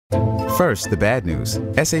First, the bad news.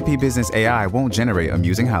 SAP Business AI won't generate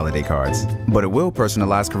amusing holiday cards, but it will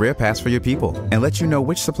personalize career paths for your people and let you know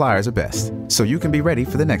which suppliers are best, so you can be ready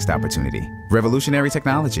for the next opportunity. Revolutionary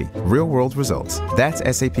technology, real-world results. That's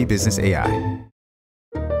SAP Business AI.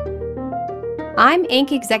 I'm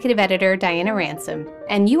Inc. Executive Editor Diana Ransom,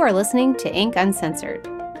 and you are listening to Inc. Uncensored.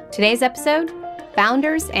 Today's episode,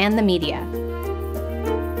 Founders and the Media.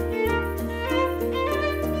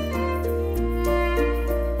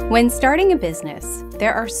 When starting a business,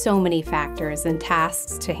 there are so many factors and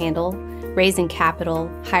tasks to handle: raising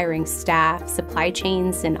capital, hiring staff, supply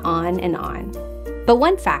chains, and on and on. But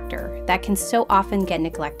one factor that can so often get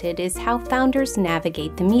neglected is how founders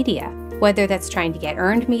navigate the media, whether that's trying to get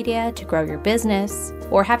earned media to grow your business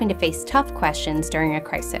or having to face tough questions during a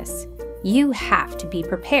crisis. You have to be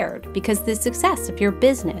prepared because the success of your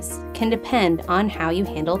business can depend on how you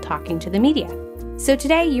handle talking to the media. So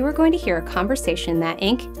today you are going to hear a conversation that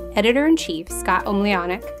Inc. Editor-in-Chief Scott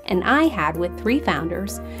Omelianuk and I had with three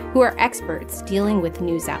founders who are experts dealing with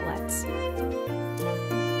news outlets.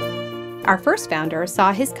 Our first founder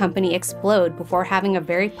saw his company explode before having a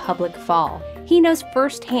very public fall. He knows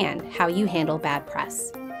firsthand how you handle bad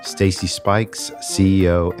press. Stacy Spikes,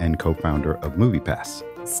 CEO and co-founder of MoviePass.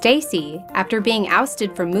 Stacy, after being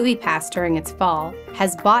ousted from MoviePass during its fall,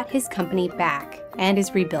 has bought his company back and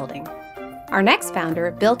is rebuilding. Our next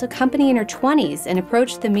founder built a company in her 20s and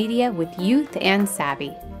approached the media with youth and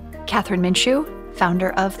savvy. Kathryn Minshew,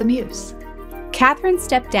 founder of The Muse. Kathryn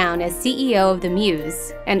stepped down as CEO of The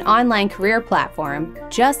Muse, an online career platform,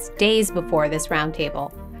 just days before this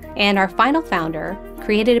roundtable. And our final founder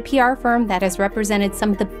created a PR firm that has represented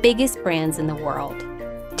some of the biggest brands in the world.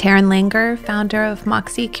 Taryn Langer, founder of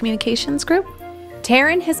Moxie Communications Group.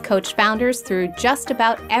 Taryn has coached founders through just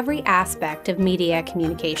about every aspect of media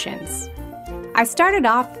communications. I started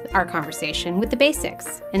off our conversation with the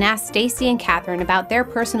basics and asked Stacy and Kathryn about their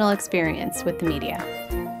personal experience with the media.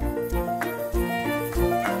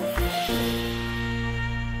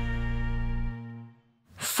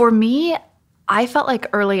 For me, I felt like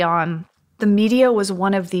early on, the media was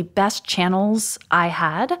one of the best channels I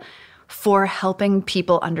had for helping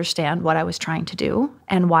people understand what I was trying to do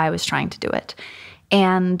and why I was trying to do it.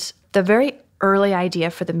 And the very early idea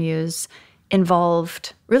for The Muse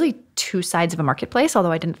involved really two sides of a marketplace,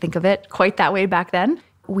 although I didn't think of it quite that way back then.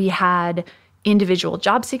 We had individual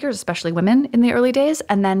job seekers, especially women in the early days,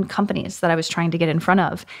 and then companies that I was trying to get in front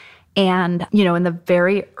of. And, in the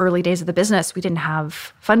very early days of the business, we didn't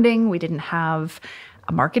have funding, we didn't have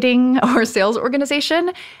a marketing or sales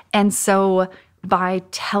organization. And so by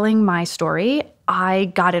telling my story, I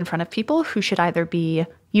got in front of people who should either be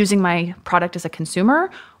using my product as a consumer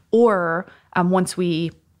or once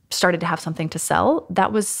we started to have something to sell,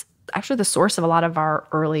 that was actually the source of a lot of our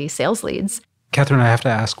early sales leads. Kathryn, I have to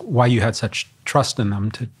ask why you had such trust in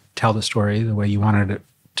them to tell the story the way you wanted it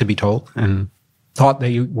to be told and thought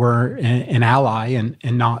they were an ally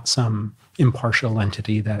and not some impartial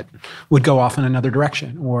entity that would go off in another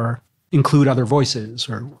direction or include other voices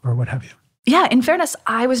or what have you. Yeah, in fairness,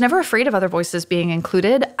 I was never afraid of other voices being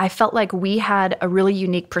included. I felt like we had a really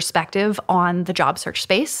unique perspective on the job search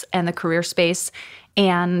space and the career space.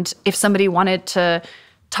 And if somebody wanted to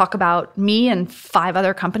talk about me and 5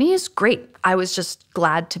 other companies, great. I was just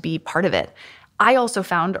glad to be part of it. I also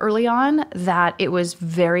found early on that it was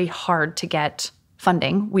very hard to get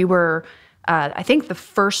funding. We were, I think, the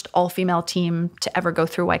first all-female team to ever go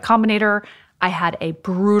through Y Combinator. I had a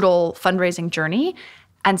brutal fundraising journey.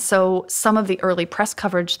 And so some of the early press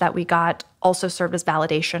coverage that we got also served as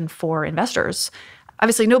validation for investors.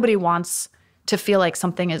 Obviously, nobody wants to feel like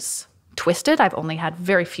something is twisted. I've only had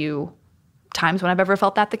very few times when I've ever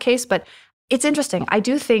felt that the case, but it's interesting. I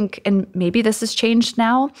do think, and maybe this has changed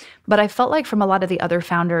now, but I felt like from a lot of the other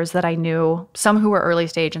founders that I knew, some who were early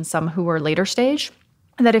stage and some who were later stage,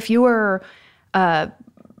 that if you were a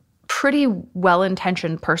pretty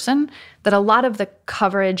well-intentioned person, that a lot of the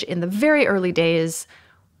coverage in the very early days,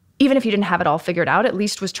 even if you didn't have it all figured out, at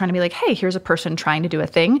least was trying to be like, hey, here's a person trying to do a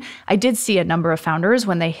thing. I did see a number of founders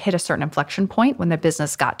when they hit a certain inflection point, when their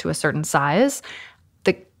business got to a certain size,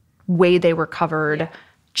 the way they were covered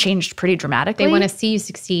changed pretty dramatically. They want to see you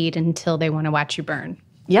succeed until they want to watch you burn.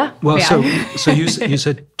 Yeah. Well, Yeah. so you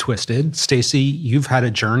said twisted. Stacy, you've had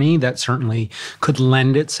a journey that certainly could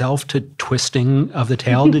lend itself to twisting of the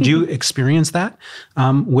tail. Did you experience that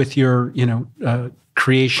with your,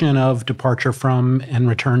 creation of Departure From and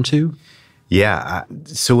Return To? Yeah.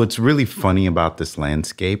 So what's really funny about this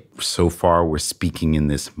landscape, so far we're speaking in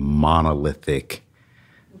this monolithic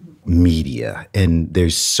media, and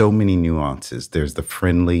there's so many nuances. There's the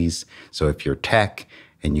friendlies. So if you're tech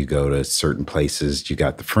and you go to certain places. You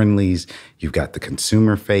got the friendlies, you've got the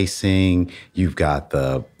consumer facing, you've got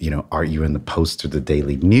the, are you in the Post or the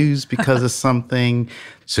Daily News because of something?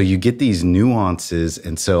 So you get these nuances.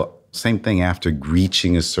 And so same thing after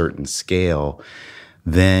reaching a certain scale,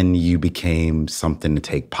 then you became something to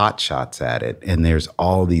take pot shots at it. And there's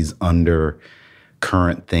all these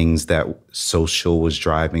undercurrent things that social was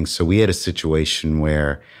driving. So we had a situation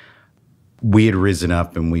where we had risen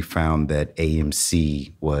up and we found that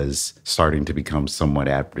AMC was starting to become somewhat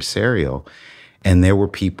adversarial. And there were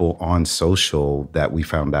people on social that we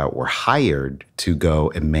found out were hired to go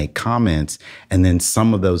and make comments. And then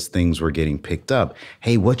some of those things were getting picked up.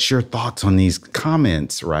 Hey, what's your thoughts on these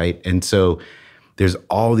comments, right? And so there's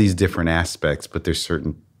all these different aspects, but there's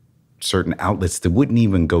certain outlets that wouldn't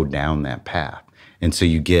even go down that path. And so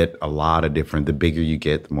you get a lot of different, the bigger you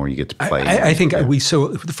get, the more you get to play. I think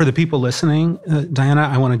so for the people listening, Diana,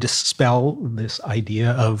 I want to dispel this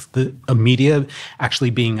idea of the media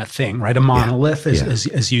actually being a thing, right? A monolith,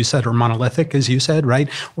 as you said, or monolithic, as you said, right?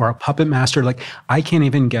 Or a puppet master. Like, I can't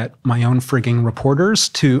even get my own frigging reporters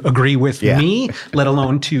to agree with me, let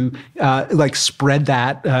alone to spread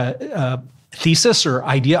that thesis or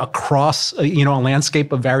idea across a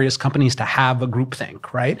landscape of various companies to have a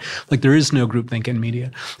groupthink, right? Like, there is no groupthink in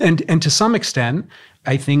media. And to some extent,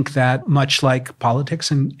 I think that much like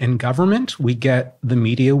politics and government, we get the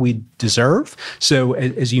media we deserve. So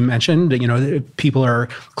as you mentioned, people are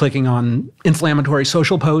clicking on inflammatory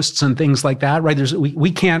social posts and things like that, right?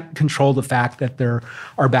 We can't control the fact that there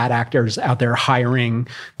are bad actors out there hiring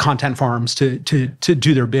content farms to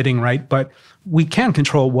do their bidding, right? But we can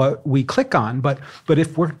control what we click on, but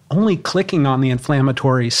if we're only clicking on the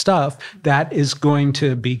inflammatory stuff, that is going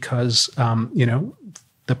to, because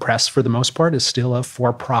the press for the most part is still a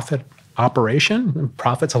for-profit operation.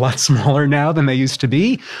 Profit's a lot smaller now than they used to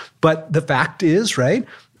be, but the fact is, right,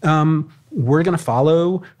 we're going to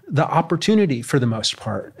follow the opportunity for the most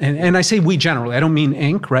part. And I say we generally, I don't mean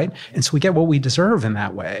Inc., right? And so we get what we deserve in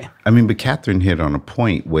that way. I mean, but Kathryn hit on a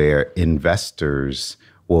point where investors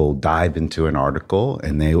will dive into an article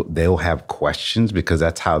and they'll have questions because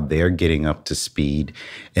that's how they're getting up to speed.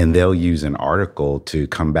 And they'll use an article to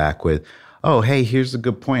come back with, oh, hey, here's a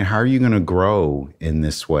good point. How are you going to grow in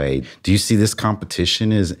this way? Do you see this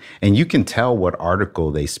competition is, and you can tell what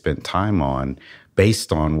article they spent time on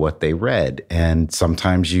based on what they read. And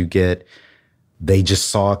sometimes they just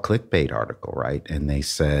saw a clickbait article, right? And they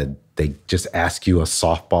just ask you a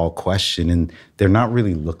softball question and they're not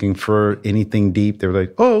really looking for anything deep. They're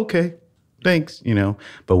like, oh, okay, thanks,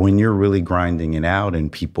 But when you're really grinding it out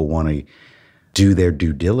and people want to do their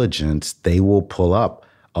due diligence, they will pull up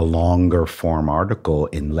a longer form article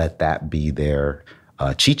and let that be their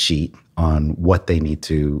cheat sheet on what they need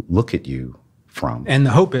to look at you from. And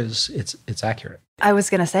the hope is it's accurate. I was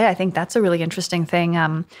going to say, I think that's a really interesting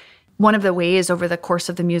thing. One of the ways over the course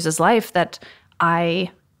of the Muse's life that I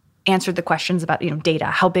answered the questions about, data,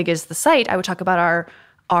 how big is the site? I would talk about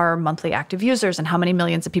our monthly active users and how many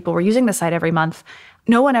millions of people were using the site every month.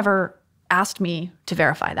 No one ever asked me to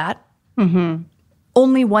verify that. Mm-hmm.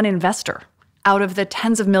 Only one investor out of the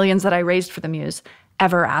tens of millions that I raised for the Muse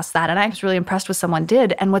ever asked that. And I was really impressed with someone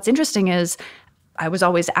did. And what's interesting is I was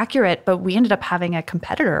always accurate, but we ended up having a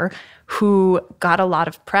competitor who got a lot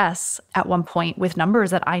of press at one point with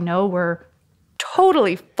numbers that I know were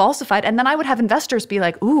totally falsified. And then I would have investors be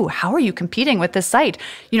like, ooh, how are you competing with this site?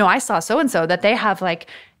 I saw so-and-so that they have like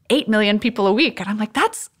 8 million people a week. And I'm like,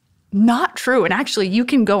 that's not true. And actually, you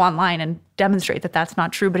can go online and demonstrate that that's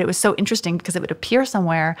not true. But it was so interesting because it would appear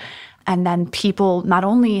somewhere. And then people not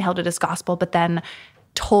only held it as gospel, but then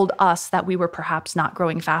told us that we were perhaps not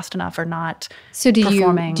growing fast enough or not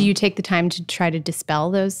performing. Do you take the time to try to dispel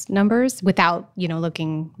those numbers without,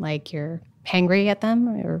 looking like you're hangry at them?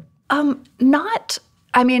 Or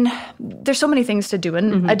There's so many things to do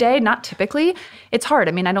in a day, not typically. It's hard.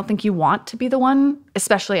 I don't think you want to be the one,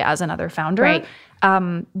 especially as another founder. Right.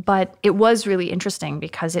 But it was really interesting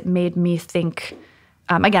because it made me think,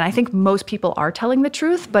 again, I think most people are telling the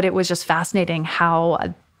truth, but it was just fascinating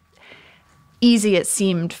how easy it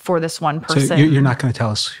semed for this one person. So you're not going to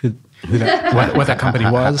tell us who that, what that company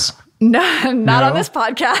was? No, not on this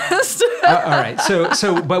podcast. All right.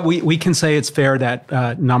 So, but we can say it's fair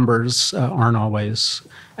that numbers aren't always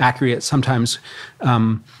accurate. Sometimes.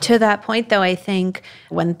 To that point, though, I think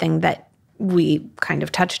one thing that we kind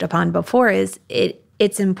of touched upon before is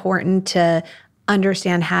it's important to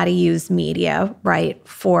understand how to use media, right,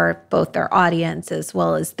 for both their audience as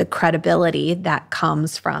well as the credibility that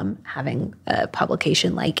comes from having a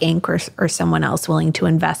publication like Inc. or someone else willing to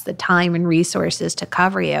invest the time and resources to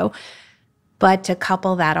cover you. But to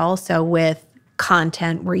couple that also with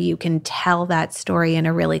content where you can tell that story in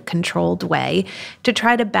a really controlled way to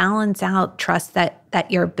try to balance out trust that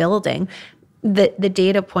you're building. The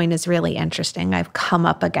data point is really interesting. I've come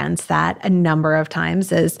up against that a number of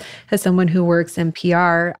times as someone who works in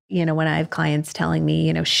PR, when I have clients telling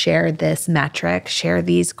me, share this metric, share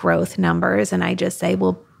these growth numbers, and I just say,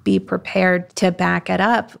 well, be prepared to back it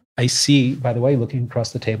up. I see, by the way, looking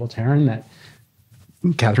across the table, Taryn, that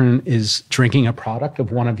Kathryn is drinking a product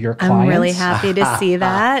of one of your clients. I'm really happy to see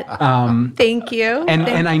that. Thank you.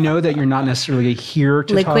 And I know that you're not necessarily here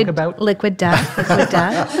to talk about... Liquid Death. Liquid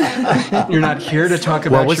Death. You're not here to talk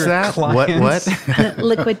about your clients. What?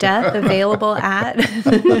 Liquid Death, available at...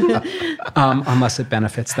 unless it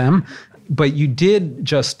benefits them. But you did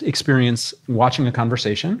just experience watching a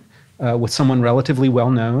conversation with someone relatively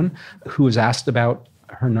well-known who was asked about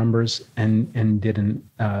her numbers and didn't...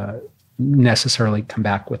 necessarily come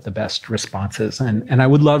back with the best responses. And I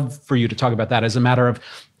would love for you to talk about that as a matter of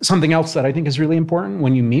something else that I think is really important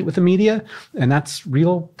when you meet with the media, and that's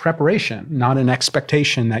real preparation, not an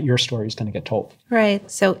expectation that your story is going to get told.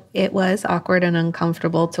 Right. So it was awkward and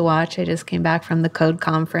uncomfortable to watch. I just came back from the Code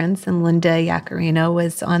conference, and Linda Yaccarino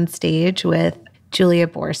was on stage with Julia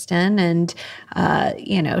Borston, and,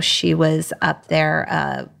 she was up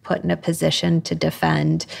there put in a position to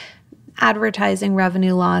defend advertising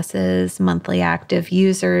revenue losses, monthly active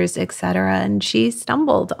users, et cetera. And she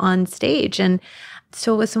stumbled on stage. And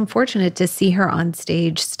so it was unfortunate to see her on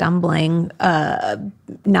stage stumbling,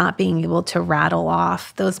 not being able to rattle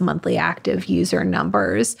off those monthly active user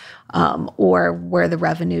numbers or where the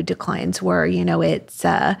revenue declines were. It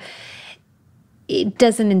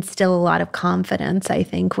doesn't instill a lot of confidence, I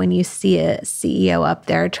think, when you see a CEO up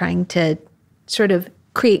there trying to sort of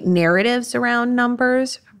create narratives around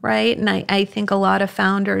numbers, right? And I think a lot of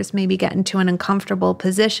founders maybe get into an uncomfortable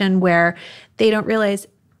position where they don't realize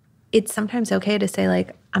it's sometimes okay to say,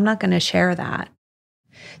 like, I'm not going to share that.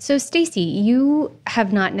 So, Stacy, you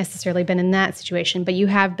have not necessarily been in that situation, but you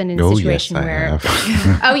have been in a situation where...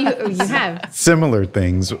 Have. you have. Similar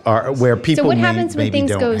things are where people So what happens when things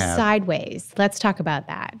go have... sideways? Let's talk about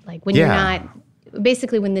that. Like when you're not...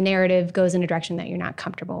 Basically, when the narrative goes in a direction that you're not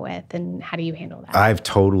comfortable with, and how do you handle that? I've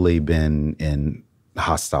totally been in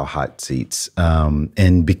hostile hot seats.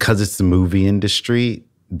 And because it's the movie industry,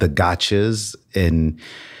 the gotchas and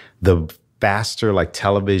the faster, like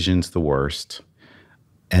television's the worst.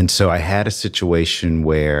 And so I had a situation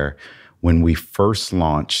where when we first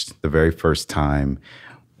launched the very first time,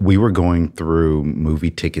 we were going through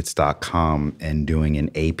movietickets.com and doing an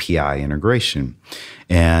API integration.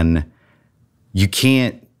 And you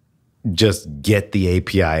can't just get the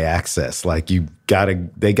API access. Like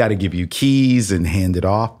they gotta give you keys and hand it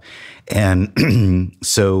off. And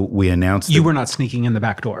so we announced— You were not sneaking in the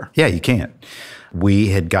back door. Yeah, you can't. We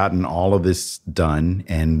had gotten all of this done,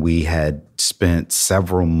 and we had spent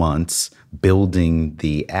several months building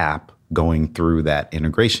the app, going through that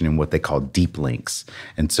integration in what they call deep links.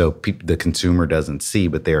 And so the consumer doesn't see,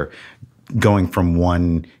 but they're going from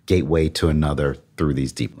one gateway to another through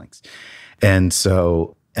these deep links. And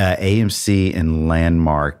so AMC and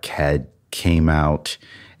Landmark had came out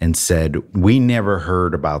and said, we never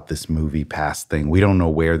heard about this MoviePass thing. We don't know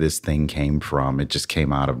where this thing came from. It just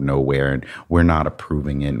came out of nowhere, and we're not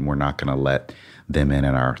approving it, and we're not going to let them in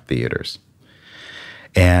our theaters.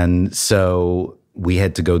 And so we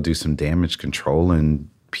had to go do some damage control, and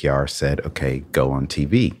PR said, okay, go on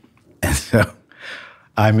TV. And so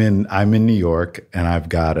I'm in New York, and I've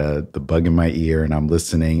got the bug in my ear, and I'm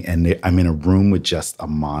listening, and I'm in a room with just a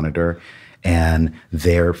monitor, and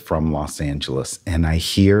they're from Los Angeles. And I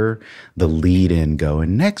hear the lead-in go,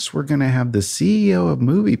 and next we're going to have the CEO of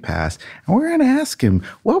MoviePass, and we're going to ask him,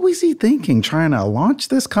 what was he thinking trying to launch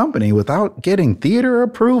this company without getting theater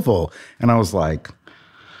approval? And I was like...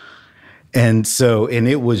 And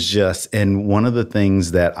it was just, and one of the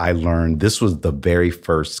things that I learned, this was the very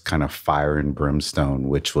first kind of fire and brimstone,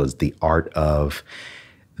 which was the art of,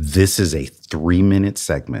 this is a 3-minute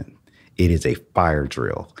segment. It is a fire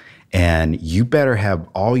drill. And you better have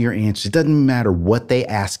all your answers. It doesn't matter what they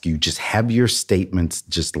ask you, just have your statements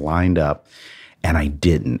just lined up. And I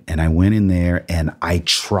didn't. And I went in there and I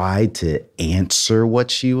tried to answer what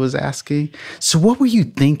she was asking. So what were you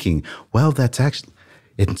thinking? Well, that's actually...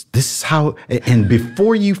 this is how, and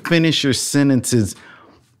before you finish your sentences,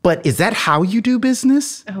 but is that how you do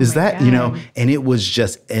business? Oh is that, God. And it was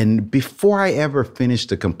just, and before I ever finished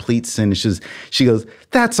the complete sentences, she goes,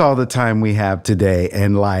 that's all the time we have today.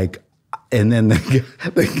 And then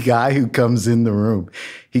the guy who comes in the room,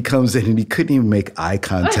 he comes in and he couldn't even make eye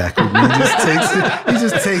contact with me. He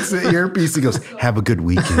just takes the earpiece and goes, have a good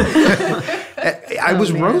weekend. I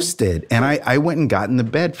was roasted, and I went and got into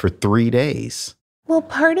bed for 3 days. Well,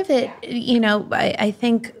 part of it, I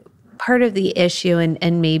think part of the issue,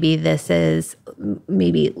 and maybe this is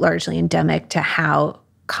maybe largely endemic to how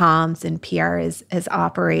comms and PR has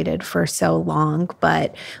operated for so long,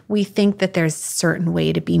 but we think that there's a certain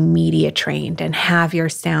way to be media trained and have your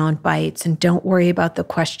sound bites and don't worry about the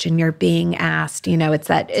question you're being asked. It's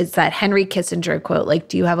that Henry Kissinger quote, like,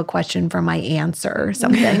 do you have a question for my answer or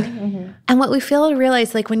something? Mm-hmm. And what we fail to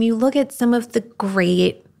realize, like when you look at some of the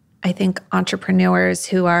great, I think, entrepreneurs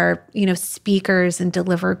who are, speakers and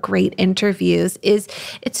deliver great interviews,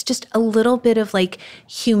 it's just a little bit of like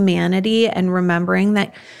humanity and remembering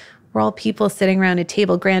that we're all people sitting around a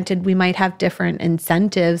table. Granted, we might have different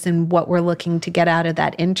incentives in what we're looking to get out of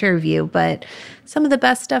that interview, but some of the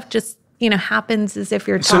best stuff just, happens as if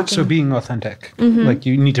you're talking. So being authentic, like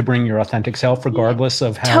you need to bring your authentic self regardless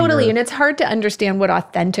of how Totally. And it's hard to understand what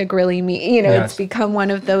authentic really means. It's become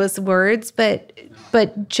one of those words,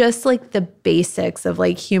 but just like the basics of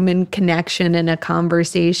like human connection in a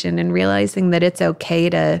conversation and realizing that it's okay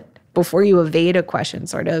to, before you evade a question,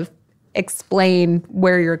 sort of explain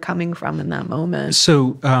where you're coming from in that moment.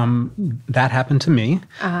 So that happened to me.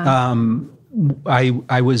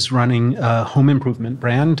 I was running a home improvement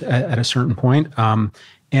brand at a certain point,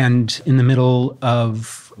 and in the middle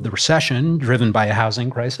of the recession, driven by a housing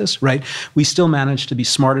crisis, right, we still managed to be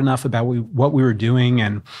smart enough about what we were doing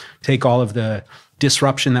and take all of the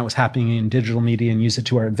disruption that was happening in digital media and use it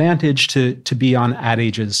to our advantage to be on Ad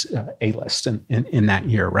Age's A-list in that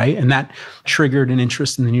year, right? And that triggered an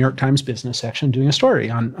interest in the New York Times business section doing a story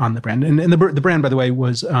on the brand. And the brand, by the way,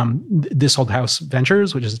 was This Old House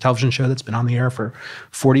Ventures, which is a television show that's been on the air for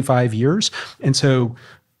 45 years. And so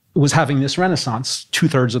it was having this renaissance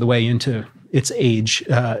 2/3 of the way into its age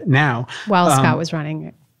now. While Scott was running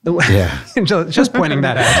it. Yeah. Just pointing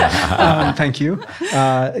that out. Thank you.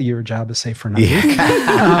 Your job is safe for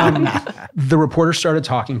nothing. The reporter started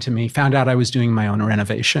talking to me, found out I was doing my own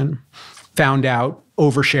renovation, found out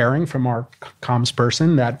oversharing from our comms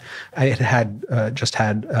person that I had just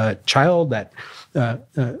had a child that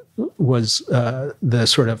was the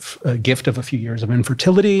sort of gift of a few years of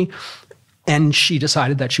infertility. And she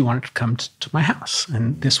decided that she wanted to come to my house.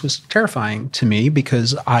 And this was terrifying to me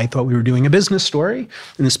because I thought we were doing a business story.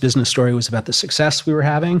 And this business story was about the success we were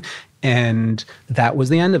having. And that was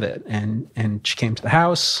the end of it. And she came to the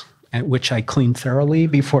house, which I cleaned thoroughly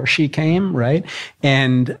before she came, right?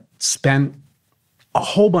 And spent a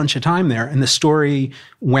whole bunch of time there. And the story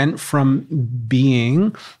went from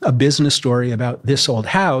being a business story about This Old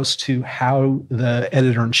House to how the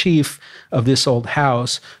editor-in-chief of This Old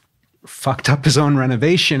House fucked up his own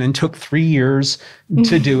renovation and took 3 years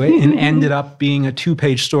to do it and ended up being a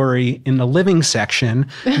 2-page story in the living section,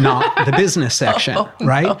 not the business section,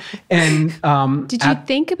 right? No. And did you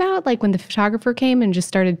think about, like, when the photographer came and just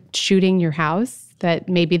started shooting your house, that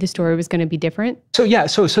maybe the story was going to be different? So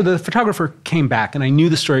the photographer came back, and I knew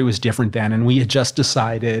the story was different then, and we had just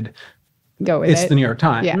decided it's the New York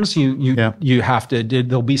Times. Yeah. You have to,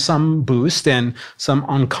 there'll be some boost and some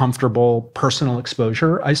uncomfortable personal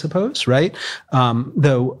exposure, I suppose, right?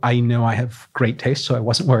 Though I know I have great taste, so I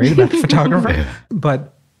wasn't worried about the photographer.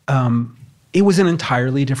 But it was an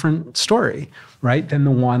entirely different story, right, than the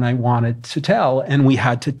one I wanted to tell. And we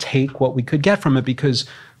had to take what we could get from it because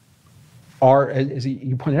as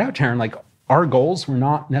you pointed out, Taryn, like, our goals were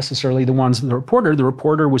not necessarily the ones of the reporter. The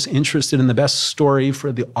reporter was interested in the best story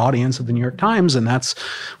for the audience of the New York Times, and that's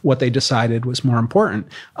what they decided was more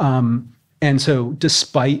important. And so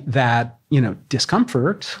despite that,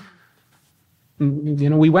 discomfort,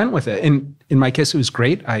 we went with it. And in my case, it was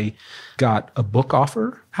great. I got a book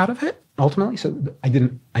offer out of it, ultimately. So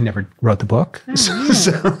I never wrote the book.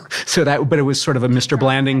 But it was sort of a Mr.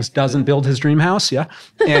 Blandings doesn't build his dream house. Yeah.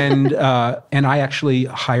 And I actually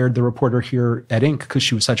hired the reporter here at Inc. because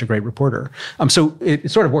she was such a great reporter. So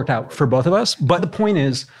it sort of worked out for both of us. But the point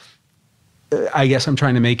is, I guess I'm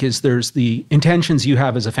trying to make is there's the intentions you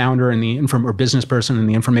have as a founder and or business person and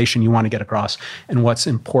the information you want to get across and what's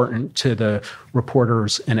important to the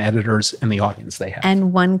reporters and editors and the audience they have.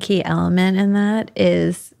 And one key element in that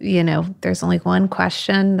is, there's only one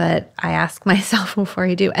question that I ask myself before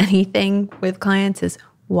I do anything with clients is,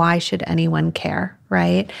 why should anyone care,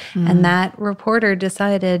 right? Mm-hmm. And that reporter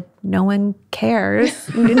decided no one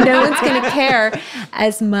cares. No one's going to care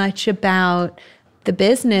as much about the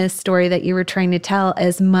business story that you were trying to tell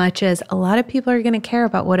as much as a lot of people are going to care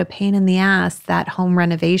about what a pain in the ass that home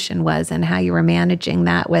renovation was and how you were managing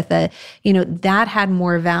that with that had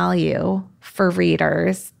more value for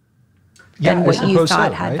readers than what you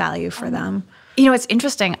thought had value for them. It's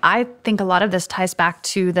interesting. I think a lot of this ties back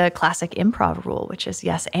to the classic improv rule, which is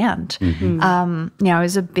yes and. Mm-hmm. I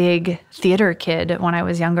was a big theater kid when I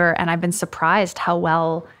was younger, and I've been surprised how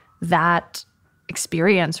well that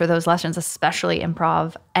experience or those lessons, especially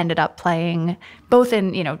improv, ended up playing both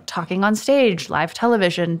in, talking on stage, live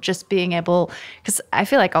television, just being able, because I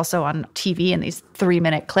feel like also on TV in these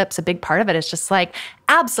 3-minute clips, a big part of it is just like,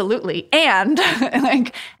 absolutely, and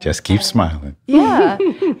like. Just keep smiling. Yeah.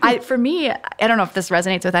 For me, I don't know if this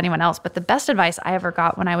resonates with anyone else, but the best advice I ever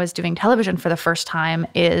got when I was doing television for the first time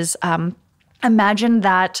is, imagine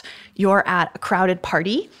that you're at a crowded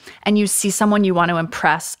party and you see someone you want to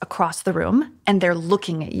impress across the room and they're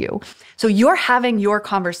looking at you. So you're having your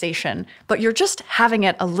conversation, but you're just having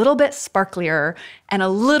it a little bit sparklier and a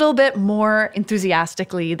little bit more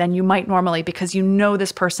enthusiastically than you might normally because you know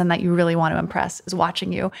this person that you really want to impress is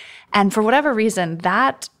watching you. And for whatever reason,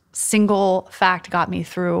 that single fact got me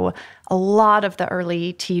through a lot of the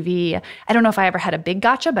early TV. I don't know if I ever had a big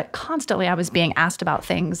gotcha, but constantly I was being asked about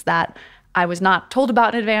things that I was not told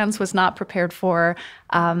about in advance, was not prepared for.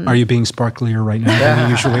 Are you being sparklier right now than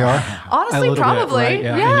you usually are? Honestly, probably.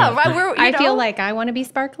 Bit, right? Yeah. I feel like I want to be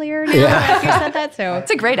sparklier now after you said that. So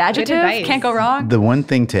it's a great adjective. Can't go wrong. The one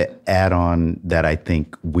thing to add on that I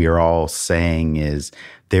think we're all saying is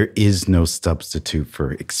there is no substitute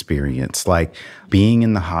for experience. Like being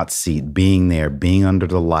in the hot seat, being there, being under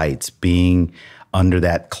the lights, being under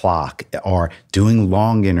that clock, or doing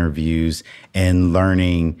long interviews and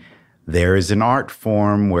learning. There is an art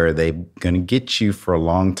form where they're going to get you for a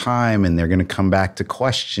long time and they're going to come back to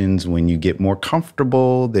questions when you get more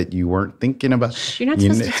comfortable that you weren't thinking about. You're not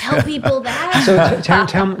supposed to tell people that.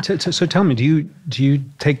 So tell me, do you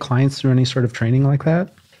take clients through any sort of training like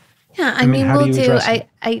that? Yeah, I mean we'll do.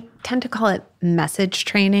 I tend to call it message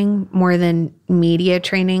training more than media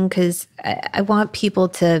training because I want people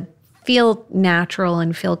to feel natural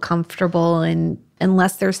and feel comfortable, and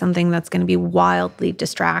unless there's something that's going to be wildly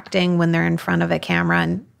distracting when they're in front of a camera.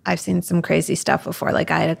 And I've seen some crazy stuff before.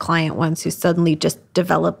 Like I had a client once who suddenly just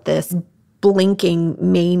developed this blinking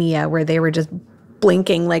mania where they were just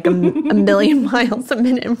blinking like a million miles a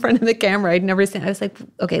minute in front of the camera. I'd never seen. I was like,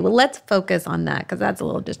 okay, well, let's focus on that because that's a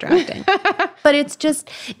little distracting. But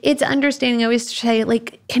it's understanding. I always say,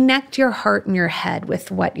 like, connect your heart and your head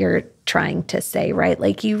with what you're trying to say, right?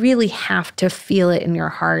 Like you really have to feel it in your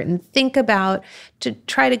heart and think about to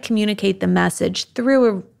try to communicate the message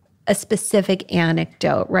through a specific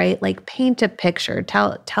anecdote, right? Like paint a picture,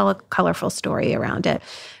 tell a colorful story around it.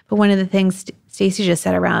 But one of the things Stacy just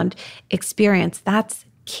said around experience, that's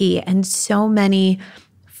key. And so many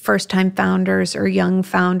first-time founders or young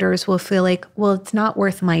founders will feel like, well, it's not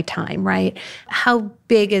worth my time, right? How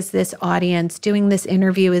big is this audience? Doing this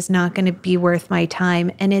interview is not going to be worth my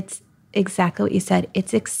time. And it's exactly what you said.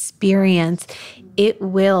 It's experience. It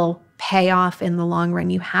will pay off in the long run.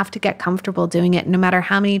 You have to get comfortable doing it. No matter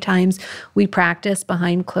how many times we practice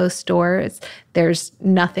behind closed doors, there's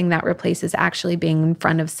nothing that replaces actually being in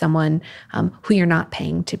front of someone who you're not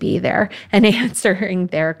paying to be there and answering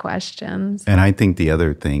their questions. And I think the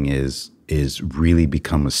other thing is really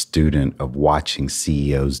become a student of watching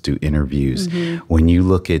CEOs do interviews. Mm-hmm. When you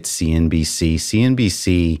look at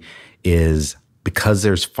CNBC is because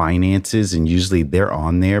there's finances, and usually they're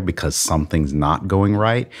on there because something's not going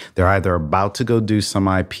right. They're either about to go do some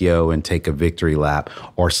IPO and take a victory lap,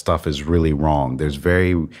 or stuff is really wrong. There's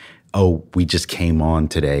we just came on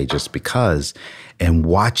today just because. And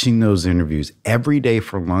watching those interviews every day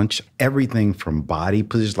for lunch, everything from body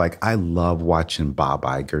position. Like I love watching Bob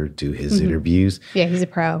Iger do his interviews. Yeah, he's a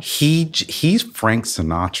pro. He's Frank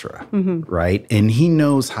Sinatra, right? And he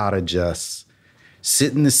knows how to just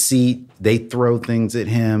sit in the seat. They throw things at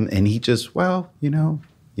him, and he just,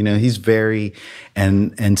 he's very,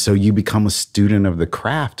 and so you become a student of the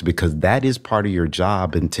craft because that is part of your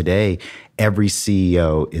job. And today, every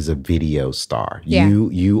CEO is a video star. Yeah.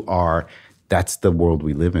 You are. That's the world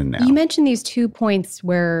we live in now. You mentioned these 2 points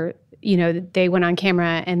where they went on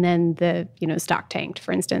camera and then the stock tanked,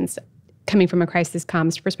 for instance. Coming from a crisis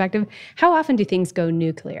comms perspective, how often do things go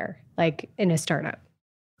nuclear, like in a startup?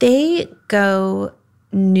 They go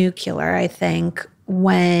nuclear, I think,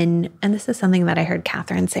 when, and this is something that I heard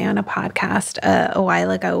Kathryn say on a podcast a while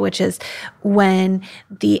ago, which is when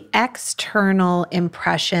the external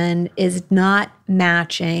impression is not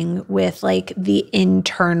matching with like the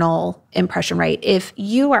internal impression, right? If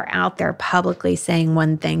you are out there publicly saying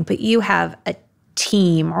one thing, but you have a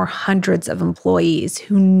team or hundreds of employees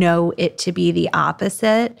who know it to be the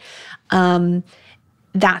opposite,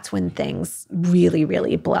 that's when things really,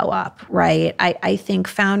 really blow up, right? I think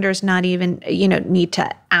founders not even, need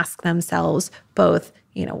to ask themselves both,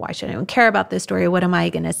 why should anyone care about this story? What am I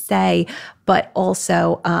going to say? But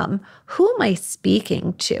also, who am I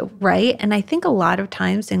speaking to, right? And I think a lot of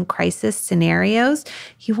times in crisis scenarios,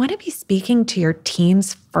 you want to be speaking to your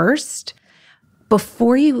teams first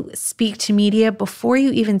before you speak to media, before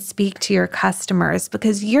you even speak to your customers,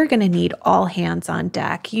 because you're going to need all hands on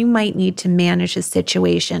deck. You might need to manage a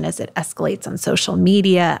situation as it escalates on social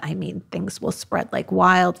media. I mean, things will spread like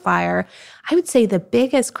wildfire. I would say the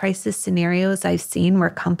biggest crisis scenarios I've seen where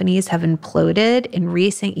companies have imploded in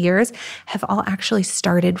recent years have all actually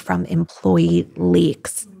started from employee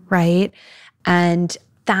leaks, right? And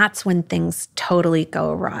that's when things totally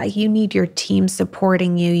go awry. You need your team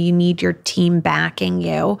supporting you. You need your team backing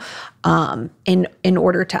you in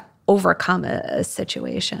order to overcome a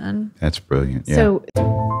situation. That's brilliant. Yeah. So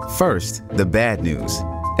First, the bad news.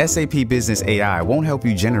 SAP Business AI won't help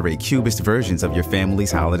you generate cubist versions of your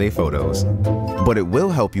family's holiday photos. But it will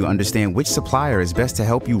help you understand which supplier is best to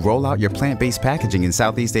help you roll out your plant-based packaging in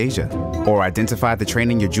Southeast Asia, or identify the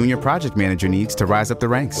training your junior project manager needs to rise up the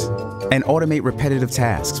ranks, and automate repetitive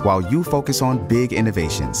tasks while you focus on big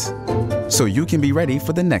innovations, so you can be ready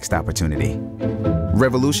for the next opportunity.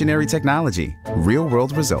 Revolutionary technology,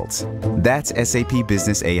 real-world results. That's SAP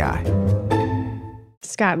Business AI.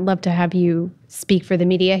 Scott, I'd love to have you speak for the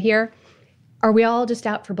media here. Are we all just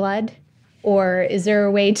out for blood? Or is there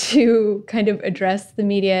a way to kind of address the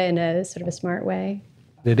media in a sort of a smart way?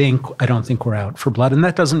 At Inc., I don't think we're out for blood. And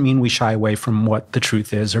that doesn't mean we shy away from what the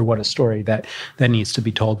truth is or what a story that needs to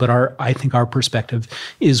be told. But I think our perspective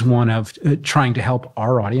is one of trying to help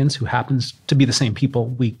our audience, who happens to be the same people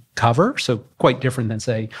we cover. So quite different than,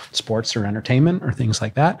 say, sports or entertainment or things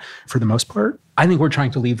like that, for the most part. I think we're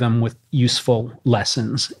trying to leave them with useful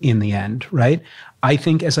lessons in the end, right? I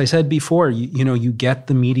think, as I said before, you get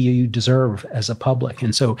the media you deserve as a public.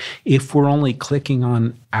 And so if we're only clicking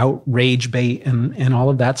on outrage bait and all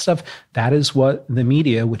of that stuff, that is what the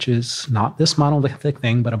media, which is not this monolithic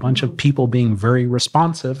thing, but a bunch of people being very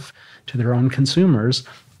responsive to their own consumers,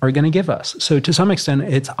 are going to give us. So to some extent,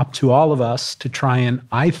 it's up to all of us to try and,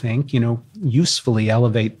 I think, usefully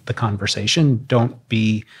elevate the conversation. Don't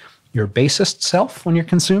be your basest self when you're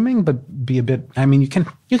consuming, but be a bit, you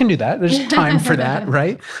can do that. There's time for that,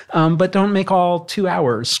 right? But don't make all 2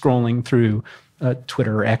 hours scrolling through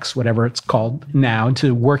Twitter or X, whatever it's called now,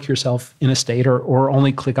 to work yourself in a state, or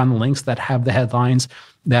only click on the links that have the headlines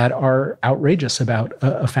that are outrageous about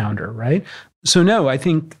a founder, right? So no, I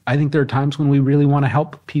think there are times when we really want to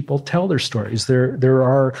help people tell their stories. There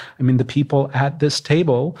are, the people at this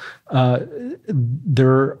table,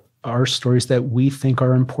 there are stories that we think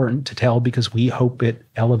are important to tell because we hope it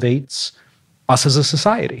elevates us as a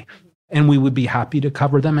society. And we would be happy to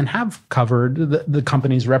cover them and have covered the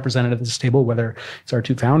companies represented at this table, whether it's our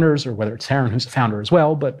two founders or whether it's Taryn, who's a founder as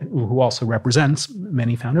well, but who also represents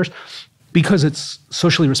many founders, because it's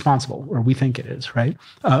socially responsible, or we think it is, right?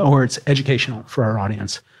 Or it's educational for our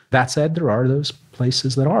audience. That said, there are those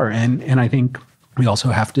places that are. And I think we also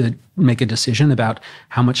have to make a decision about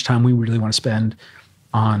how much time we really want to spend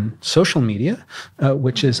on social media,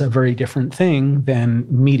 which is a very different thing than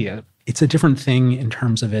media. It's a different thing in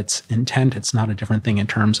terms of its intent. It's not a different thing in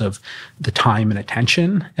terms of the time and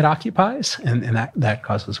attention it occupies, and that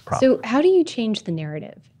causes a problem. So how do you change the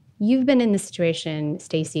narrative? You've been in this situation,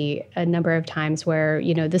 Stacy, a number of times where,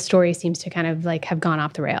 the story seems to kind of like have gone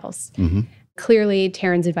off the rails. Mm-hmm. Clearly,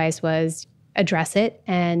 Taryn's advice was address it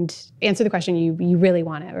and answer the question you really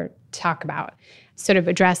want to or talk about. Sort of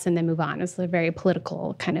address and then move on. It's a very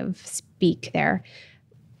political kind of speak there.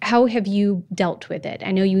 How have you dealt with it?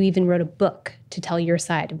 I know you even wrote a book to tell your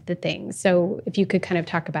side of the thing. So if you could kind of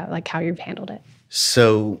talk about like how you've handled it.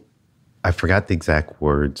 So I forgot the exact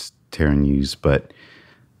words Taryn used, but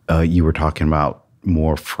you were talking about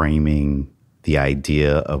more framing the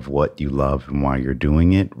idea of what you love and why you're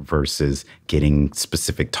doing it versus getting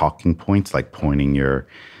specific talking points, like pointing your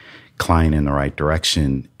client in the right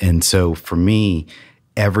direction. And so for me,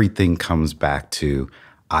 everything comes back to,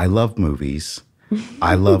 I love movies.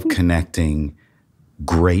 I love connecting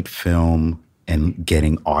great film and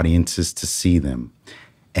getting audiences to see them.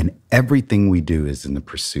 And everything we do is in the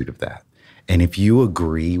pursuit of that. And if you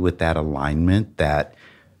agree with that alignment, that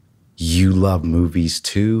you love movies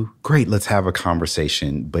too, great, let's have a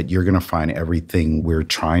conversation. But you're going to find everything we're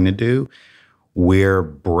trying to do, we're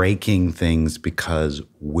breaking things because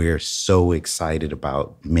we're so excited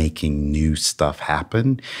about making new stuff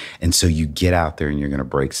happen. And so you get out there and you're going to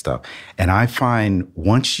break stuff. And I find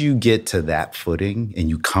once you get to that footing and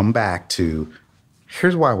you come back to,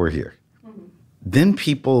 here's why we're here, then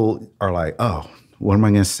people are like, oh, what am I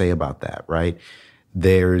going to say about that, right?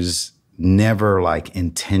 There's never like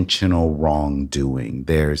intentional wrongdoing.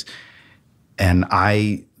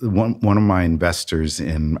 One of my investors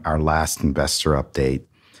in our last investor update,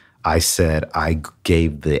 I said I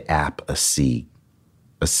gave the app a C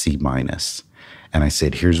minus. And I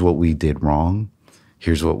said, here's what we did wrong.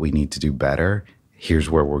 Here's what we need to do better. Here's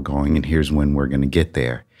where we're going, and here's when we're going to get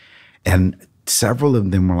there. And several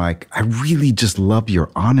of them were like, I really just love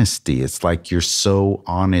your honesty. It's like you're so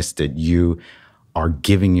honest that you are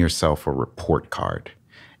giving yourself a report card.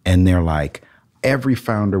 And they're like, every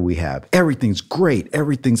founder we have, everything's great.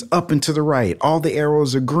 Everything's up and to the right. All the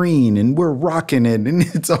arrows are green and we're rocking it and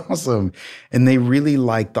it's awesome. And they really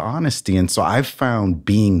like the honesty. And so I've found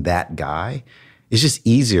being that guy, it's just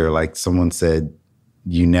easier. Like someone said,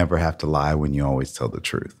 you never have to lie when you always tell the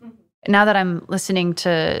truth. Now that I'm listening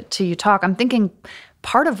to you talk, I'm thinking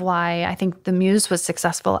part of why I think The Muse was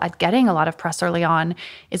successful at getting a lot of press early on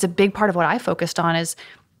is a big part of what I focused on is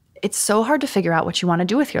it's so hard to figure out what you want to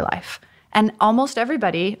do with your life. And almost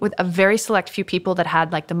everybody, with a very select few people that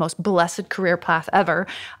had like the most blessed career path ever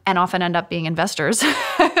and often end up being investors,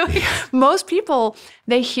 most people,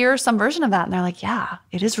 they hear some version of that and they're like, yeah,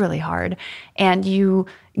 it is really hard. And you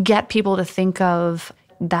get people to think of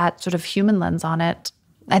that sort of human lens on it.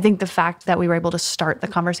 I think the fact that we were able to start the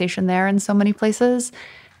conversation there in so many places,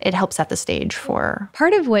 it helps set the stage for.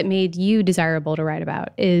 Part of what made you desirable to write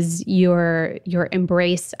about is your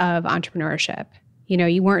embrace of entrepreneurship. You know,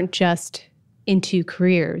 you weren't just into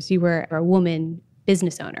careers. You were a woman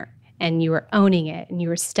business owner, and you were owning it, and you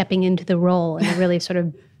were stepping into the role in a really sort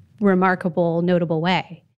of remarkable, notable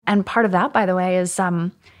way. And part of that, by the way, is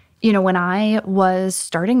when I was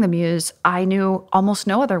starting The Muse, I knew almost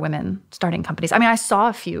no other women starting companies. I mean, I saw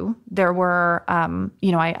a few. There were,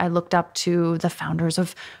 I looked up to the founders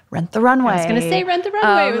of Rent the Runway. I was going to say Rent the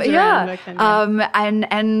Runway was around back then.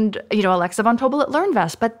 And Alexa Von Tobel at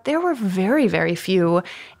LearnVest. But there were very, very few.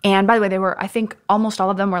 And by the way, I think almost all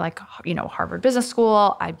of them were like, Harvard Business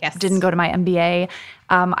School. I didn't go to my MBA.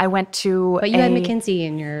 I went to But you had McKinsey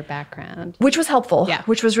in your background. Which was helpful. Yeah.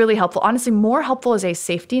 Which was really helpful. Honestly, more helpful as a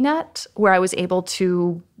safety net where I was able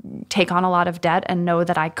to take on a lot of debt and know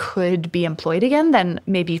that I could be employed again than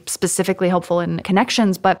maybe specifically helpful in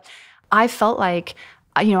connections. But I felt like,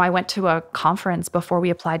 I went to a conference before we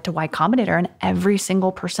applied to Y Combinator and every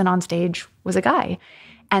single person on stage was a guy.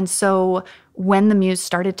 And so when The Muse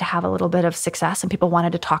started to have a little bit of success and people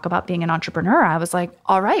wanted to talk about being an entrepreneur, I was like,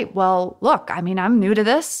 all right, well, look, I mean, I'm new to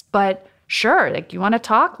this, but sure, like you want to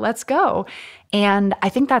talk? Let's go. And I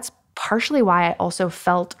think that's partially why I also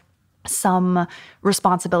felt some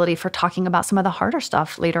responsibility for talking about some of the harder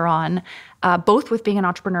stuff later on, both with being an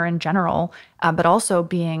entrepreneur in general, but also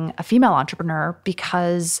being a female entrepreneur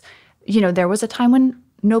because, there was a time when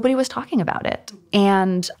nobody was talking about it.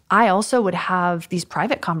 And I also would have these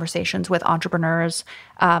private conversations with entrepreneurs,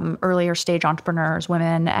 earlier stage entrepreneurs,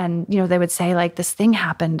 women, and, they would say like, this thing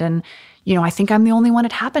happened and, I think I'm the only one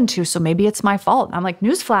it happened to, so maybe it's my fault. And I'm like,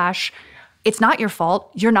 newsflash, it's not your fault.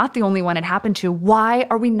 You're not the only one it happened to. Why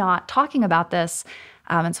are we not talking about this?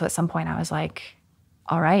 And so at some point I was like,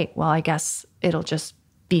 all right, well, I guess it'll just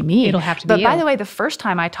be me. It'll have to be you. But by you. the way, the first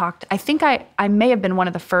time I talked, I think I may have been one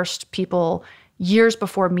of the first people years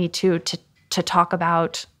before Me Too to talk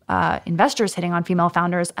about investors hitting on female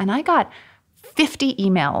founders. And I got 50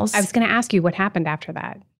 emails. I was going to ask you what happened after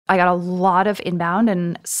that. I got a lot of inbound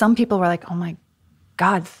and some people were like, oh my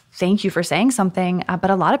God, thank you for saying something. But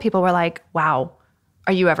a lot of people were like, wow,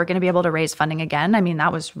 are you ever going to be able to raise funding again? I mean,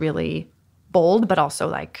 that was really bold, but also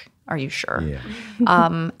like, are you sure? Yeah.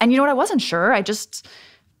 And you know what? I wasn't sure. I just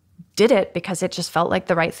did it because it just felt like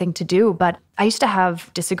the right thing to do. But I used to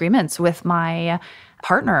have disagreements with my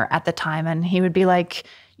partner at the time. And he would be like,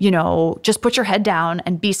 just put your head down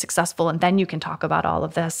and be successful. And then you can talk about all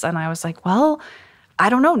of this. And I was like, well, I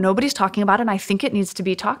don't know. Nobody's talking about it. And I think it needs to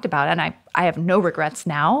be talked about. And I have no regrets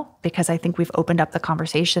now because I think we've opened up the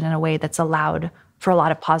conversation in a way that's allowed for a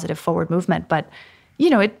lot of positive forward movement. But,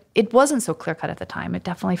 it wasn't so clear cut at the time. It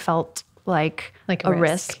definitely felt like a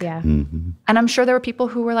risk. Yeah. Mm-hmm. And I'm sure there were people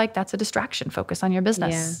who were like, that's a distraction. Focus on your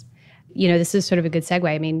business. Yeah. This is sort of a good segue.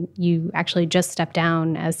 I mean, you actually just stepped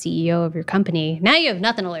down as CEO of your company. Now you have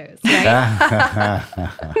nothing to lose,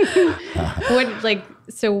 right?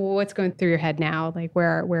 So what's going through your head now? Like,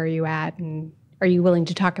 where are you at? And are you willing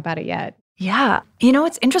to talk about it yet? Yeah.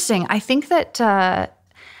 It's interesting. I think that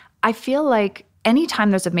I feel like anytime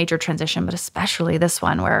there's a major transition, but especially this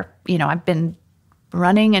one where, I've been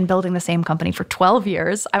running and building the same company for 12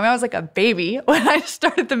 years. I mean, I was like a baby when I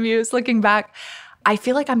started The Muse. Looking back, I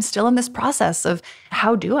feel like I'm still in this process of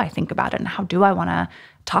how do I think about it and how do I want to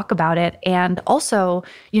talk about it. And also,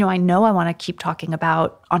 I know I want to keep talking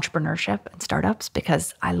about entrepreneurship and startups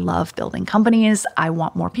because I love building companies. I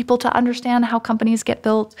want more people to understand how companies get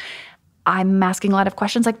built. I'm asking a lot of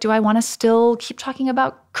questions like, do I want to still keep talking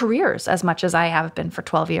about careers as much as I have been for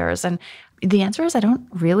 12 years? And the answer is I don't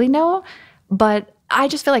really know. But I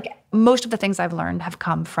just feel like most of the things I've learned have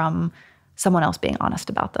come from someone else being honest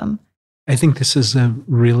about them. I think this is a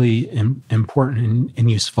really important and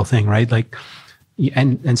useful thing, right? Like,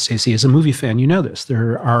 and Stacy, as a movie fan, you know this.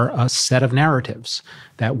 There are a set of narratives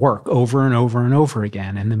that work over and over and over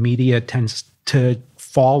again, and the media tends to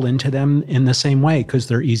fall into them in the same way because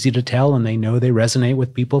they're easy to tell and they know they resonate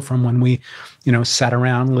with people from when we, sat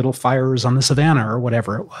around little fires on the savannah or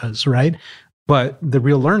whatever it was, right? But the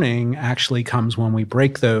real learning actually comes when we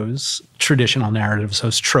break those traditional narratives,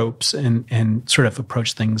 those tropes, and sort of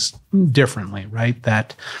approach things differently, right?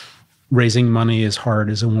 That raising money is hard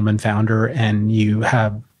as a woman founder and you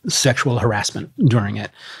have sexual harassment during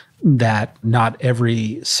it. That not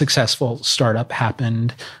every successful startup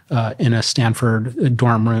happened in a Stanford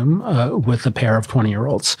dorm room with a pair of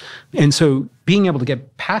 20-year-olds. And so being able to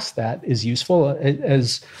get past that is useful.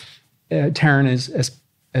 As Taryn,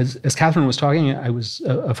 as Kathryn was talking, I was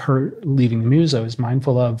of her leaving the Muse, I was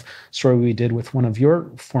mindful of a story we did with one of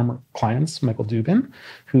your former clients, Michael Dubin,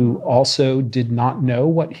 who also did not know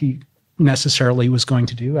what he necessarily was going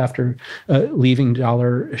to do after leaving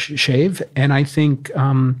Dollar Shave. And I think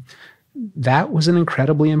that was an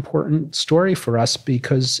incredibly important story for us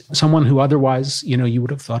because someone who otherwise, you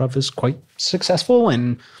would have thought of as quite successful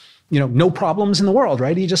and, no problems in the world,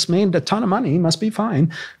 right? He just made a ton of money, he must be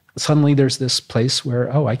fine. Suddenly there's this place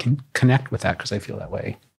where, I can connect with that because I feel that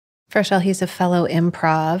way. First of all, he's a fellow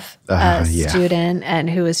improv student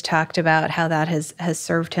and who has talked about how that has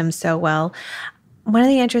served him so well. One of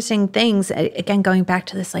the interesting things, again, going back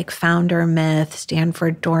to this like founder myth,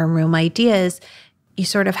 Stanford dorm room ideas, you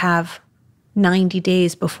sort of have 90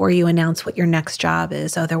 days before you announce what your next job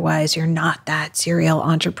is. Otherwise, you're not that serial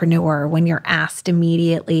entrepreneur. When you're asked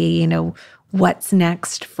immediately, what's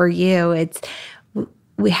next for you,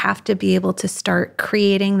 we have to be able to start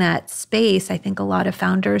creating that space. I think a lot of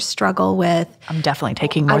founders struggle with. I'm definitely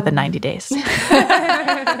taking more than 90 days.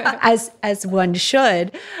 as one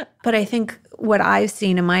should. But I think what I've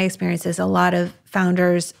seen in my experience is a lot of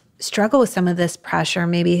founders struggle with some of this pressure,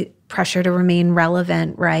 maybe pressure to remain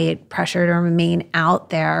relevant, right? Pressure to remain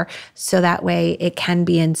out there. So that way it can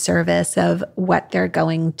be in service of what they're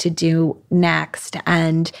going to do next.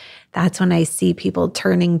 And that's when I see people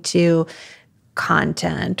turning to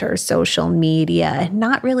content or social media and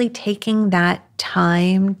not really taking that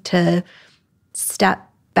time to step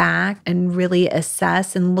back and really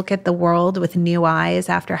assess and look at the world with new eyes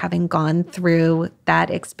after having gone through that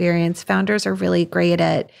experience. Founders are really great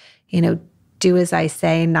at, do as I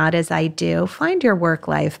say, not as I do. Find your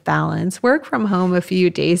work-life balance. Work from home a few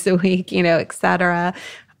days a week, et cetera,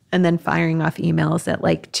 and then firing off emails at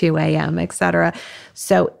like 2 a.m., et cetera.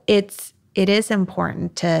 So it is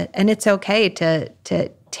important to, and it's okay to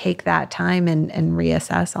take that time and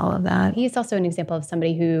reassess all of that. He's also an example of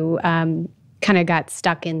somebody who kind of got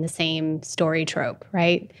stuck in the same story trope,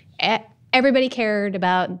 right? Everybody cared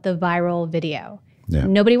about the viral video. Yeah.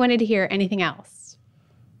 Nobody wanted to hear anything else.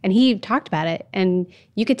 And he talked about it, and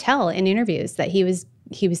you could tell in interviews that he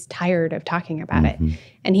was tired of talking about it,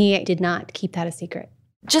 and he did not keep that a secret.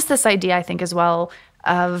 Just this idea, I think, as well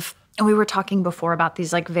of, and we were talking before about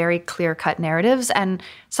these like very clear-cut narratives, and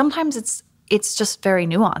sometimes it's just very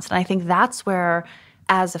nuanced. And I think that's where,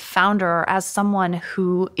 as a founder or as someone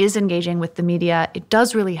who is engaging with the media, it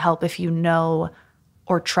does really help if you know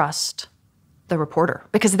or trust the reporter,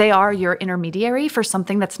 because they are your intermediary for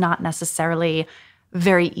something that's not necessarily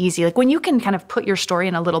very easy. Like when you can kind of put your story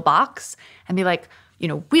in a little box and be like,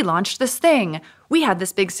 we launched this thing, we had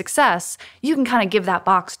this big success, you can kind of give that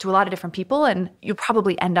box to a lot of different people and you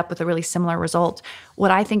probably end up with a really similar result. What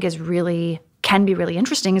I think can be really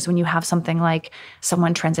interesting is when you have something like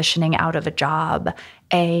someone transitioning out of a job,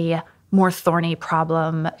 a more thorny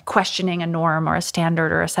problem, questioning a norm or a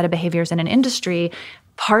standard or a set of behaviors in an industry.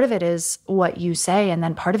 Part of it is what you say, and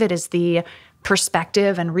then part of it is the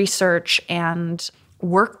perspective and research and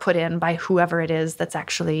work put in by whoever it is that's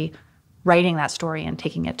actually writing that story and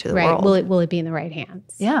taking it to the world. Will it be in the right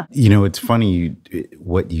hands? Yeah. It's funny,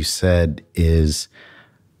 what you said is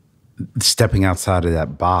stepping outside of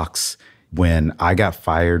that box. When I got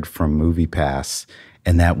fired from MoviePass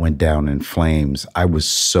and that went down in flames, I was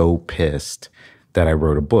so pissed that I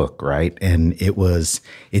wrote a book, right? And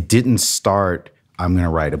it didn't start, I'm going to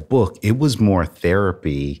write a book. It was more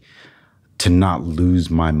therapy to not lose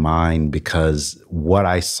my mind, because what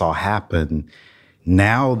I saw happen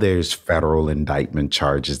Now there's federal indictment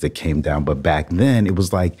charges that came down. But back then it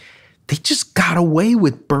was like, they just got away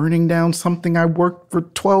with burning down something I worked for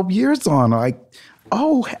 12 years on. Like,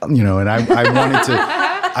 oh, hell, and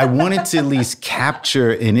I wanted to at least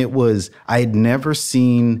capture, and I had never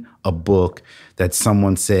seen a book that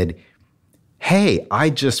someone said, hey, I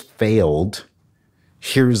just failed.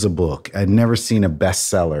 Here's a book. I'd never seen a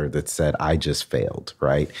bestseller that said, I just failed,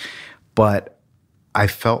 right? But I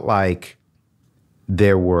felt like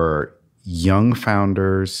there were young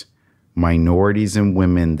founders, minorities and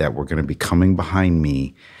women that were going to be coming behind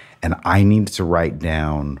me, and I needed to write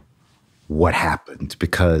down what happened,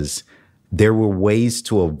 because there were ways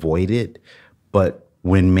to avoid it, but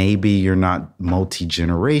when maybe you're not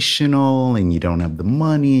multi-generational and you don't have the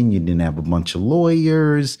money and you didn't have a bunch of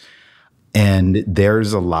lawyers, and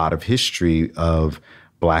there's a lot of history of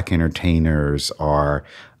Black entertainers or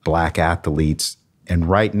Black athletes. And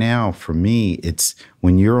right now, for me, it's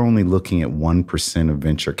when you're only looking at 1% of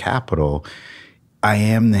venture capital, I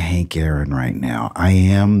am the Hank Aaron right now. I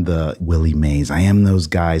am the Willie Mays. I am those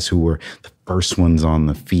guys who were the first ones on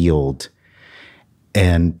the field.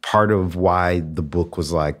 And part of why the book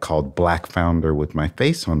was called Black Founder with my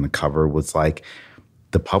face on the cover was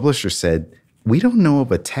the publisher said, we don't know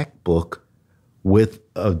of a tech book with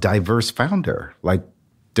a diverse founder.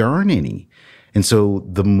 There aren't any. And so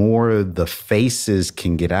the more the faces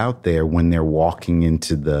can get out there when they're walking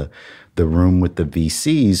into the room with the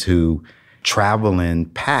VCs who travel in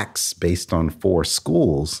packs based on 4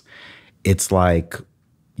 schools, it's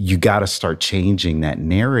you got to start changing that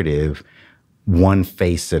narrative one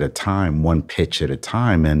face at a time, one pitch at a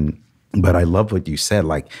time. But I love what you said.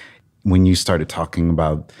 When you started talking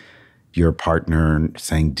about your partner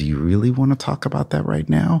saying, do you really want to talk about that right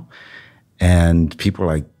now? And people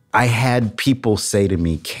are I had people say to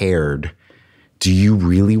me, cared, do you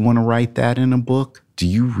really want to write that in a book? Do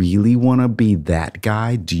you really want to be that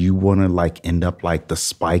guy? Do you want to end up like the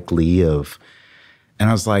Spike Lee of... And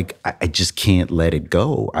I was I just can't let it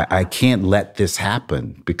go. I can't let this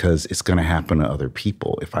happen, because it's going to happen to other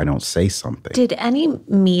people if I don't say something. Did any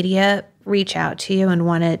media reach out to you and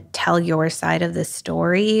want to tell your side of the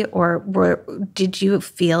story? Or did you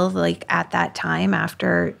feel at that time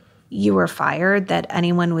after you were fired that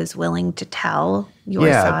anyone was willing to tell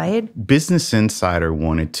your side? Business Insider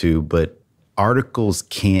wanted to, but articles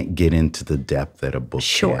can't get into the depth that a book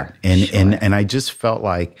can. And I just felt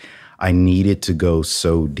like I needed to go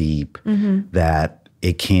so deep that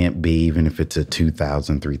it can't be, even if it's a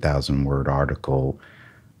 2,000, 3,000 word article,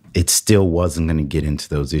 it still wasn't going to get into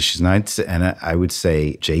those issues. And I would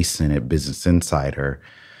say Jason at Business Insider,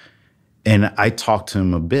 and I talked to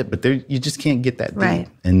him a bit, but you just can't get that deep. Right.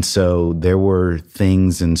 And so there were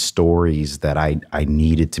things and stories that I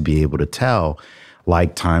needed to be able to tell,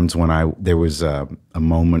 like times when there was a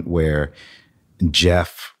moment where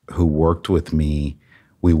Jeff, who worked with me,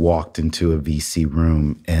 we walked into a VC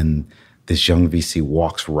room, and this young VC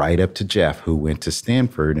walks right up to Jeff, who went to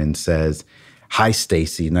Stanford, and says, hi,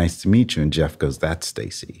 Stacy, nice to meet you. And Jeff goes, that's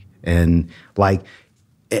Stacy. And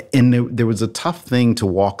there was a tough thing to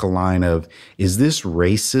walk a line of, is this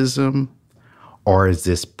racism or is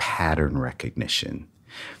this pattern recognition?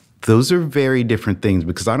 Those are very different things,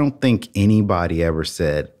 because I don't think anybody ever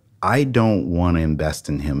said, I don't want to invest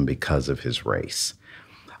in him because of his race.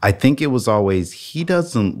 I think it was always, he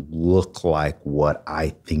doesn't look like what I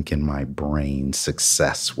think in my brain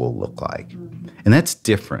success will look like. Mm-hmm. And that's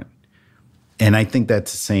different. And I think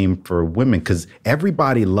that's the same for women, because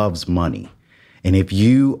everybody loves money. And if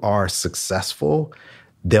you are successful,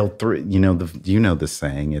 they'll you know the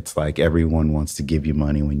saying, it's everyone wants to give you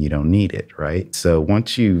money when you don't need it, right? So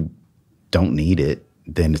once you don't need it,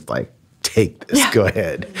 then it's take this, go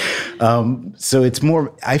ahead. So it's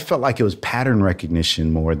more, I felt like it was pattern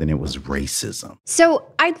recognition more than it was racism. So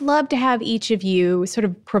I'd love to have each of you sort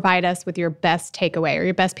of provide us with your best takeaway or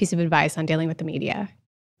your best piece of advice on dealing with the media.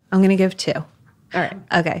 I'm going to give 2. All right.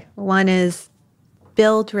 Okay. One is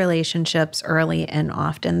build relationships early and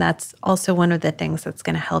often. That's also one of the things that's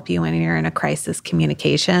going to help you when you're in a crisis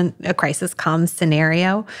comms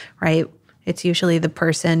scenario, right? It's usually the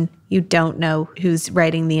person you don't know who's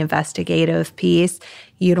writing the investigative piece.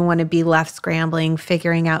 You don't want to be left scrambling,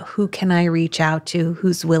 figuring out who can I reach out to,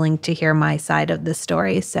 who's willing to hear my side of the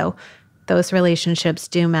story. So those relationships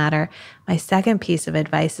do matter. My second piece of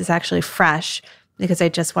advice is actually fresh, because I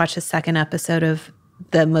just watched the 2nd episode of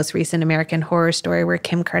the most recent American Horror Story, where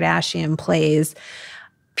Kim Kardashian plays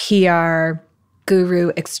PR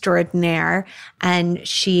guru extraordinaire, and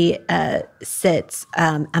she sits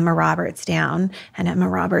Emma Roberts down, and Emma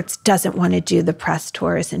Roberts doesn't want to do the press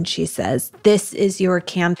tours, and she says, "This is your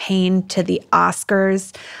campaign to the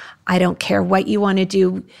Oscars. I don't care what you want to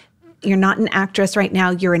do. You're not an actress right now,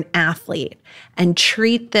 you're an athlete. And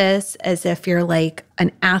treat this as if you're like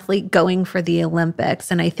an athlete going for the Olympics."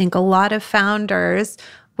 And I think a lot of founders,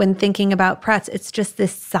 when thinking about press, it's just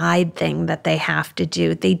this side thing that they have to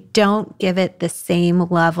do. They don't give it the same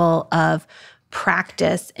level of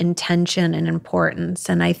practice, intention, and importance.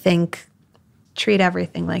 And I think treat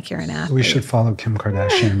everything like you're an athlete. We should follow Kim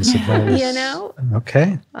Kardashian's advice. You know?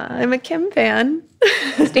 Okay. I'm a Kim fan.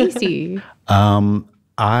 Stacy.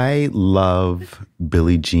 I love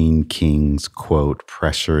Billie Jean King's quote,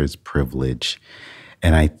 "Pressure is privilege."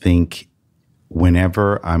 And I think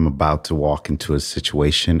whenever I'm about to walk into a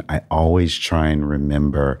situation, I always try and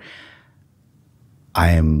remember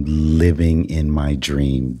I am living in my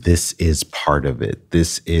dream. This is part of it.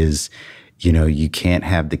 This is, you can't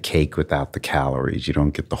have the cake without the calories. You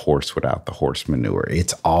don't get the horse without the horse manure.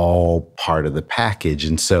 It's all part of the package.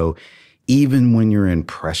 And so even when you're in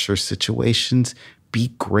pressure situations, be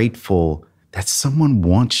grateful that someone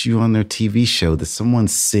wants you on their TV show, that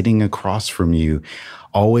someone's sitting across from you.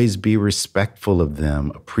 Always be respectful of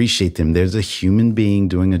them, appreciate them. There's a human being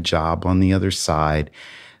doing a job on the other side.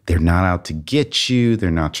 They're not out to get you.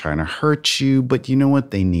 They're not trying to hurt you. But you know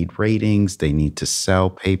what? They need ratings. They need to sell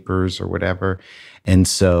papers or whatever. And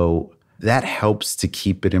so that helps to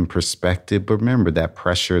keep it in perspective. But remember, that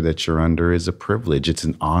pressure that you're under is a privilege. It's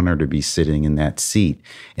an honor to be sitting in that seat,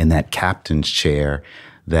 in that captain's chair,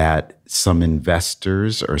 that some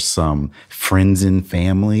investors or some friends and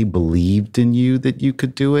family believed in you that you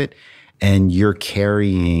could do it. And you're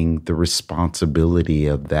carrying the responsibility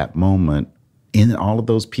of that moment in all of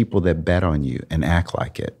those people that bet on you and act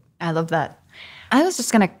like it. I love that. I was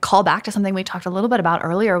just going to call back to something we talked a little bit about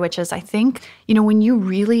earlier, which is I think, when you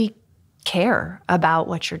really care about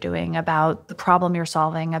what you're doing, about the problem you're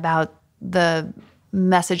solving, about the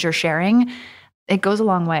message you're sharing, it goes a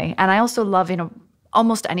long way. And I also love,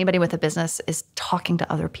 almost anybody with a business is talking to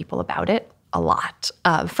other people about it a lot.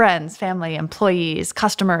 Friends, family, employees,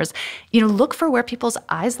 customers. Look for where people's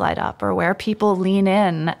eyes light up or where people lean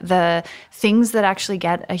in, the things that actually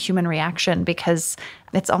get a human reaction, because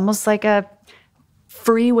it's almost like a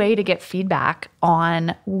free way to get feedback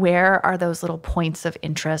on where are those little points of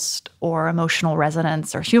interest or emotional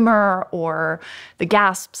resonance or humor or the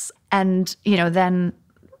gasps. And, then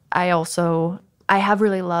I have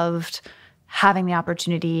really loved having the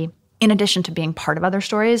opportunity, in addition to being part of other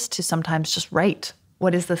stories, to sometimes just write.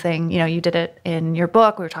 What is the thing? You did it in your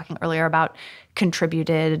book. We were talking earlier about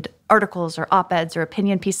contributed articles or op-eds or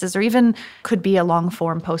opinion pieces, or even could be a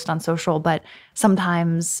long-form post on social. But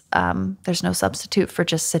sometimes there's no substitute for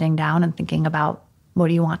just sitting down and thinking about what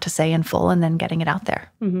do you want to say in full and then getting it out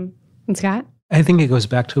there. Mm-hmm. And Scott? I think it goes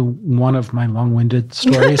back to one of my long-winded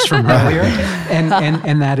stories from earlier, and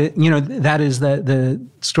that it, that is the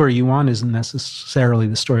story you want isn't necessarily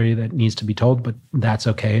the story that needs to be told, but that's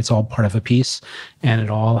okay. It's all part of a piece, and it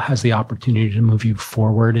all has the opportunity to move you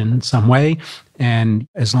forward in some way. And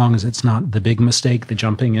as long as it's not the big mistake, the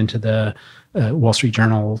jumping into the Wall Street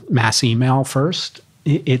Journal mass email first,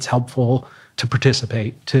 it's helpful to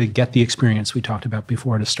participate, to get the experience we talked about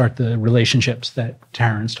before, to start the relationships that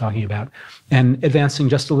Taryn's talking about, and advancing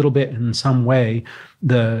just a little bit in some way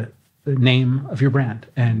the name of your brand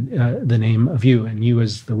and the name of you and you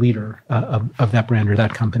as the leader of that brand or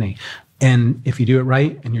that company. And if you do it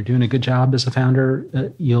right and you're doing a good job as a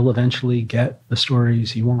founder, you'll eventually get the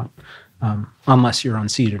stories you want. Unless you're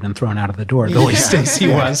unseated and thrown out of the door, the way Stacy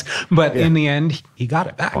was. But in the end, he got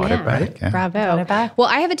it back. Bought it back. Yeah. Bravo. Got it back. Well,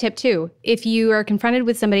 I have a tip too. If you are confronted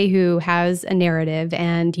with somebody who has a narrative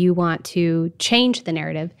and you want to change the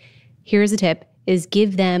narrative, here's a tip, is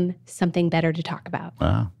give them something better to talk about.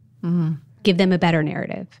 Wow. Mm-hmm. Give them a better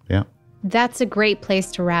narrative. Yeah. That's a great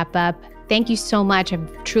place to wrap up. Thank you so much.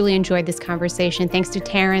 I've truly enjoyed this conversation. Thanks to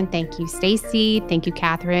Taryn. Thank you, Stacy. Thank you,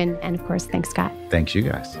 Kathryn. And of course, thanks, Scott. Thanks, you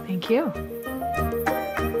guys. Thank you.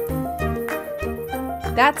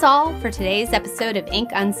 That's all for today's episode of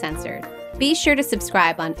Inc. Uncensored. Be sure to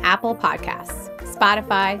subscribe on Apple Podcasts,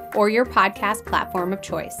 Spotify, or your podcast platform of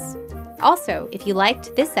choice. Also, if you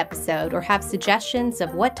liked this episode or have suggestions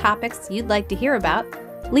of what topics you'd like to hear about,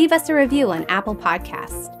 leave us a review on Apple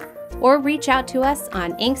Podcasts. Or reach out to us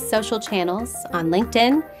on Inc.'s social channels on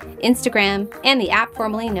LinkedIn, Instagram, and the app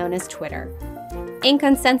formerly known as Twitter. Inc.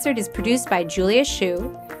 Uncensored is produced by Julia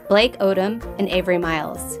Shu, Blake Odom, and Avery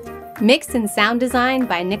Miles. Mix and sound design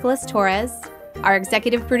by Nicholas Torres. Our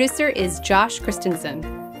executive producer is Josh Christensen.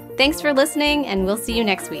 Thanks for listening, and we'll see you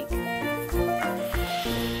next week.